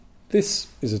This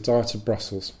is a diet of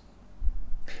Brussels.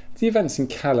 The events in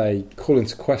Calais call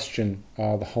into question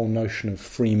the whole notion of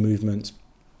free movement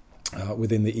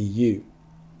within the EU.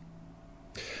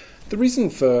 The reason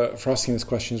for asking this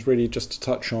question is really just to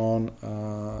touch on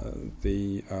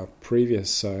the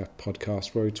previous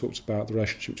podcast where we talked about the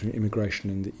relationship between immigration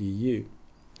and the EU.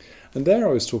 And there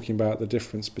I was talking about the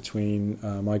difference between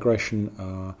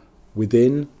migration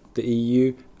within the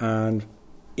EU and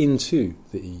into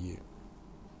the EU.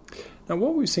 Now,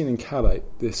 what we've seen in Calais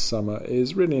this summer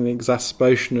is really an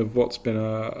exacerbation of what's been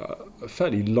a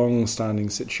fairly long-standing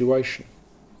situation.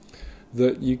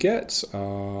 That you get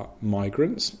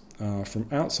migrants from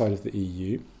outside of the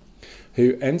EU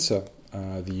who enter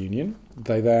the Union.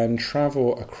 They then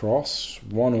travel across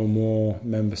one or more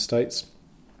member states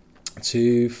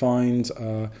to find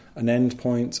an end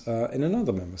point in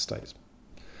another member state.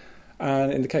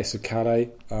 And in the case of Calais,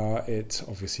 it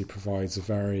obviously provides a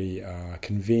very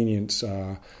convenient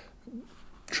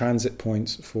transit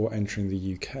point for entering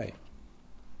the UK.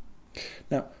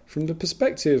 Now, from the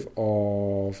perspective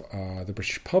of the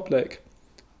British public,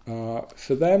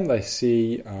 for them they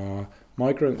see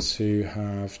migrants who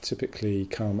have typically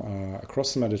come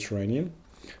across the Mediterranean.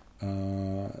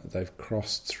 They've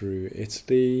crossed through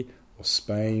Italy or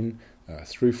Spain,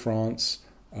 through France,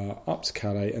 up to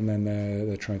Calais, and then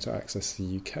they're trying to access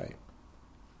the UK.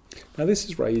 Now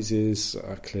this raises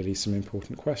clearly some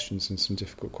important questions and some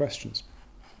difficult questions.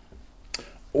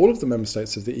 All of the member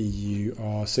states of the EU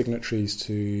are signatories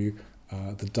to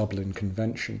the Dublin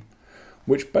Convention,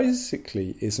 which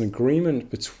basically is an agreement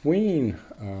between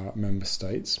member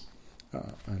states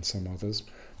and some others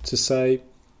to say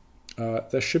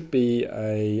there should be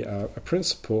a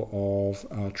principle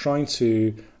of trying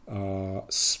to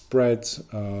spread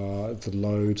the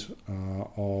load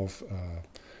of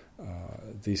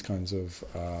these kinds of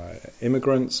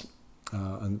immigrants,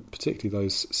 and particularly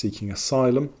those seeking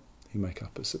asylum, who make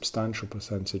up a substantial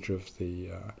percentage of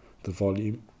the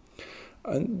volume.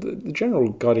 And the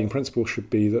general guiding principle should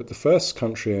be that the first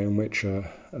country in which an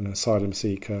asylum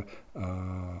seeker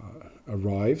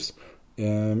arrives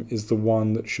is the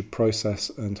one that should process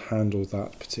and handle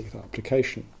that particular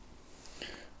application.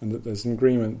 And that there's an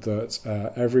agreement that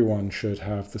everyone should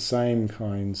have the same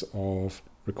kinds of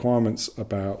requirements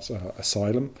about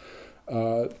asylum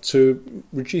to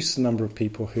reduce the number of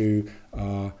people who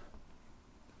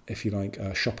if you like,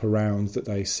 shop around, that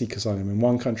they seek asylum in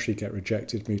one country, get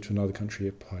rejected, move to another country,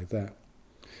 apply there.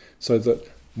 So that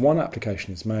one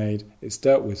application is made, it's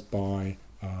dealt with by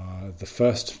the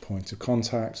first point of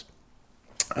contact,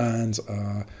 and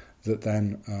that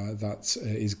then that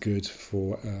is good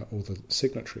for all the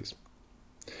signatories.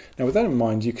 Now, with that in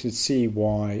mind, you can see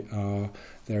why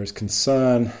there is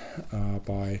concern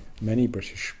by many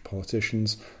British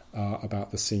politicians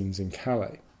about the scenes in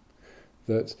Calais.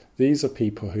 That these are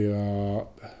people who are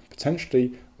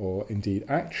potentially, or indeed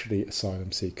actually,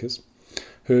 asylum seekers,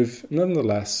 who have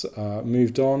nonetheless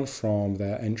moved on from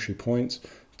their entry point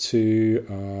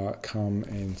to come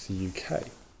into the UK.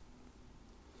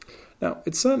 Now,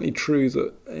 it's certainly true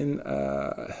that in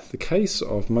the case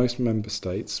of most member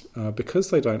states, because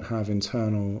they don't have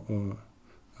internal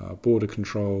border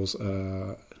controls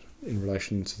in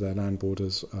relation to their land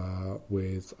borders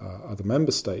with other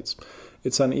member states,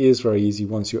 it certainly is very easy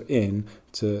once you're in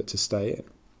to stay in.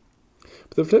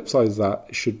 But the flip side of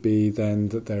that should be then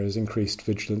that there is increased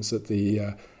vigilance at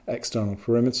the external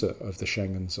perimeter of the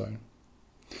Schengen zone.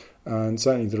 And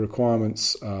certainly the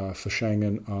requirements for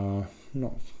Schengen are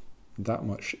not that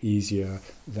much easier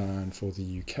than for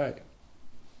the UK.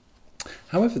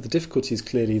 However, the difficulty is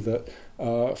clearly that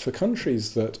for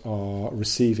countries that are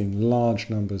receiving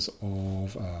large numbers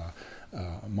of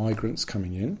migrants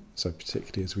coming in, so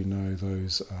particularly as we know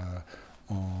those are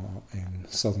in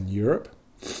southern Europe,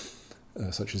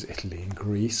 such as Italy and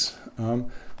Greece,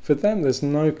 for them there's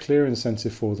no clear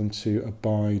incentive for them to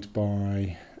abide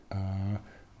by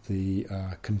the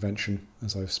convention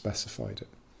as I've specified it.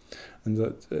 And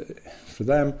that for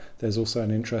them, there's also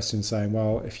an interest in saying,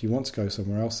 well, if you want to go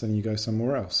somewhere else, then you go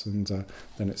somewhere else, and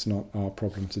then it's not our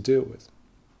problem to deal with.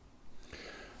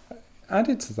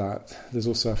 Added to that, there's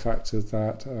also a factor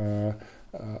that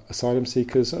asylum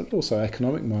seekers and also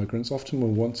economic migrants often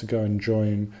will want to go and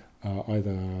join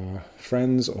either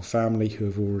friends or family who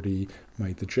have already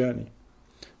made the journey.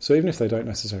 So even if they don't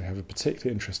necessarily have a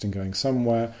particular interest in going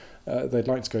somewhere, they'd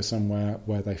like to go somewhere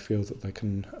where they feel that they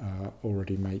can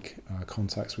already make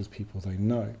contacts with people they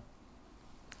know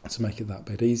to make it that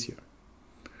bit easier.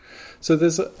 So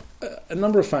there's a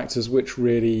number of factors which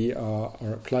really are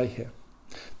at play here.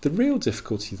 The real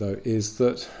difficulty, though, is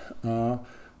that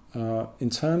in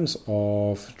terms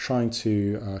of trying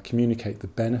to communicate the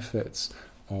benefits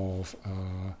of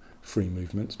free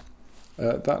movement,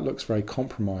 that looks very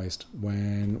compromised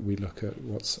when we look at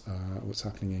what's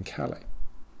happening in Calais.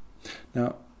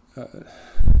 Now,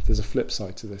 there's a flip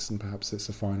side to this, and perhaps it's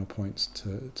a final point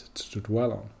to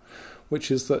dwell on,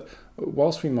 which is that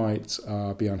whilst we might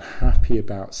be unhappy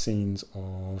about scenes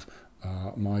of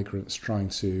migrants trying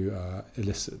to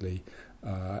illicitly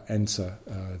enter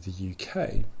the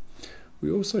UK, we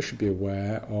also should be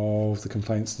aware of the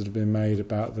complaints that have been made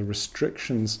about the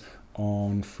restrictions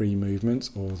on free movement,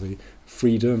 or the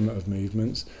freedom of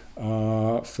movement,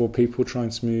 for people trying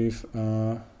to move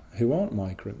who aren't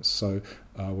migrants. So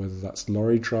whether that's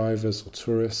lorry drivers or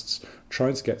tourists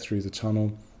trying to get through the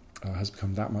tunnel has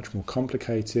become that much more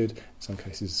complicated, in some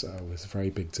cases with very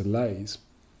big delays.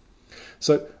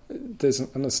 So there's an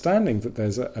understanding that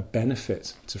there's a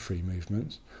benefit to free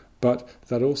movement, but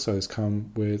that also has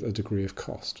come with a degree of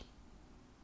cost.